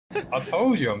I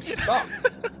told you, I'm stuck.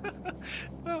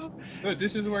 Look,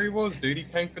 this is where he was, dude. He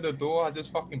came through the door. I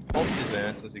just fucking popped his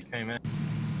ass as he came out.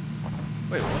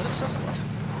 Wait, what is that?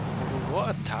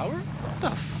 What, a tower? What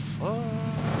the fuck?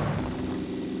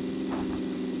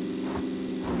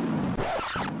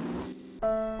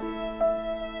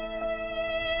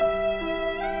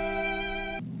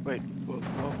 Wait,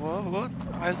 what?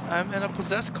 I'm in a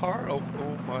possessed car? Oh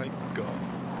my god.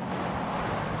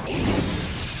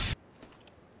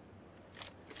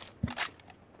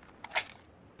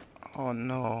 Oh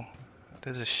no,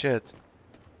 this is shit.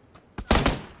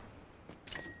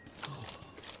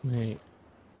 Mate.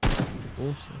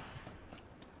 Bullshit.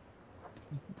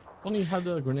 Only you had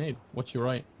a grenade. Watch your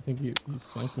right. I think he's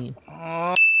flanking you.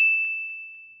 Oh,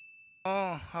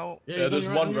 how? Yeah, there's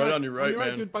one right on your right,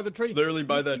 man. Dude, by the tree. Literally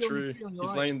by that tree.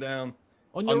 He's laying down.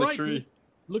 On your right, tree. dude.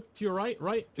 Look to your right,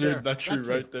 Dude, there. that tree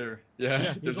right there.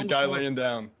 Yeah, there's a guy laying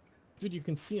down. Dude, you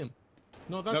can see him.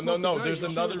 No, that's no, not the guy. there's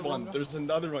another one. There's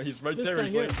another one. He's right this there. Guy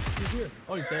He's here. laying. He's here.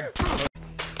 Oh, he's dead.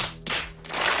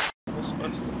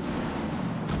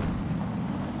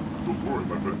 Don't worry,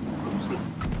 my friend. I'm safe.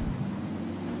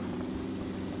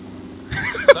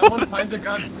 Someone find the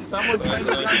gun. Someone find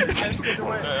the gun. You can't get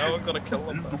away. Yeah, I'm gonna kill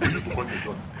him. You find the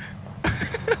gun.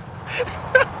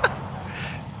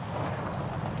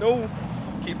 No!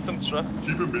 Keep them trapped.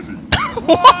 Keep him busy.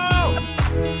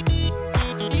 Whoa!